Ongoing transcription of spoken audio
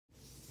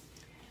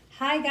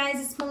Hi guys,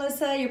 it's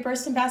Melissa, your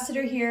burst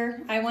ambassador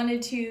here. I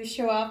wanted to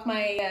show off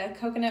my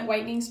coconut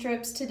whitening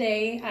strips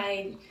today.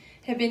 I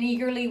have been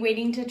eagerly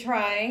waiting to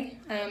try.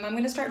 I'm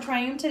going to start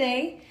trying them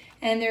today,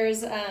 and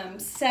there's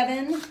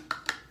seven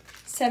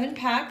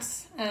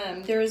packs.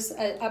 There's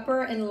an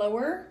upper and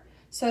lower,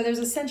 so there's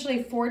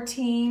essentially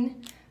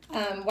 14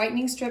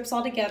 whitening strips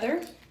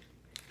altogether.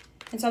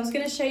 And so I'm just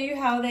going to show you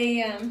how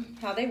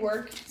they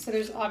work. So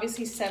there's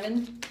obviously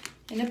 7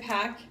 in the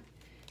pack.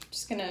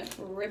 Just going to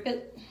rip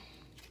it.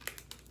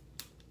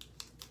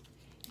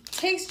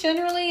 Takes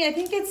generally, I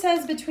think it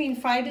says between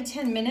 5 to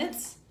 10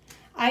 minutes.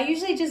 I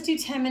usually just do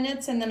 10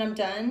 minutes and then I'm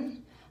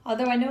done.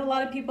 Although I know a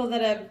lot of people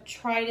that have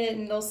tried it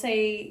and they'll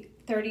say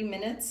 30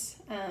 minutes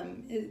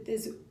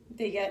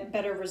they get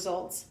better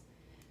results.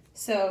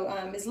 So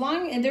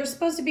and they're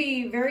supposed to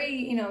be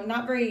very,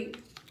 not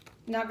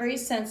very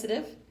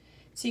sensitive.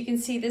 So you can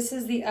see this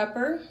is the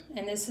upper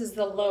and this is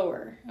the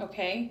lower,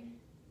 okay?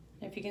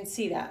 If you can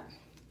see that.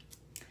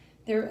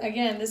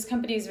 Again, this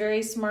company is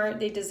very smart.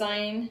 They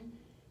design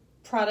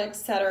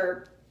products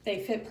that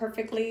they fit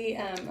perfectly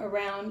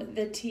around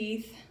the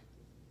teeth.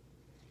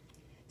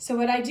 So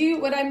what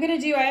I'm gonna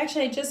do, I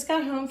just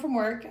got home from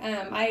work.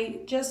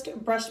 I just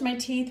brushed my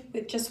teeth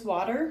with just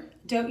water.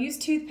 Don't use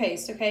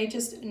toothpaste, okay?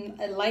 Just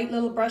a light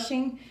little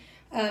brushing,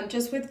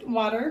 just with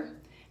water.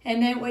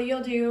 And then what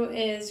you'll do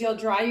is you'll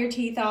dry your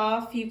teeth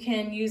off. You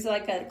can use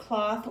like a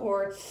cloth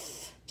or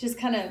just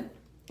kind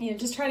of,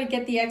 just try to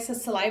get the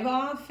excess saliva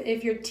off.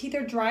 If your teeth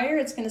are drier,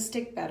 it's gonna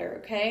stick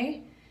better,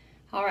 okay?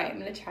 All right, I'm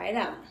gonna try it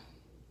out.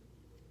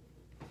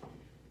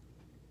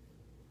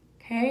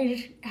 Okay,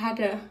 just had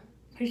to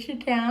push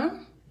it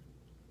down.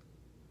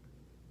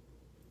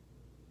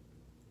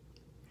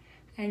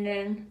 And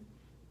then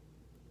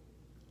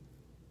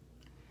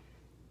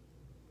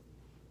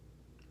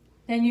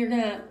you're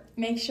gonna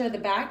make sure the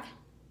back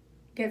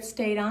gets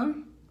stayed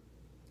on.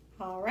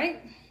 All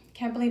right,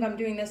 can't believe I'm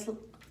doing this.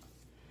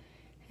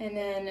 And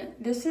then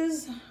this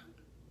is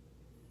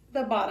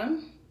the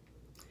bottom.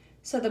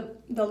 So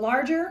the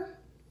larger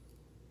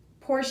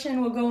portion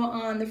will go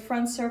on the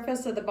front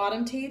surface of the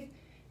bottom teeth,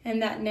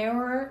 and that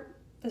narrower,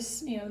 the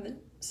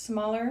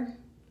smaller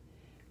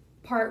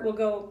part will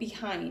go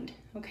behind,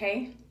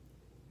 okay?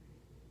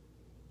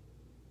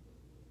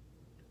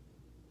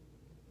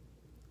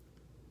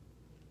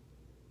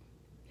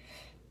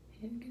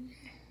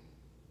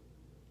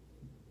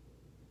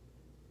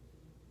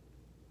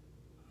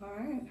 All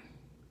right.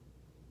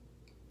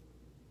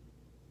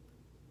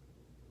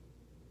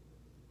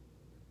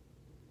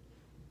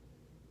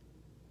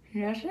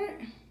 And that's it.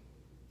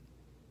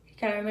 You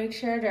gotta make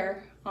sure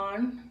they're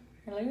on.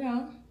 There you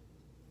go.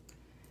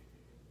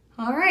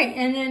 All right,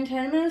 and then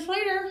 10 minutes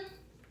later,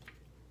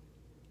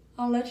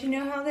 I'll let you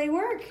know how they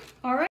work. All right.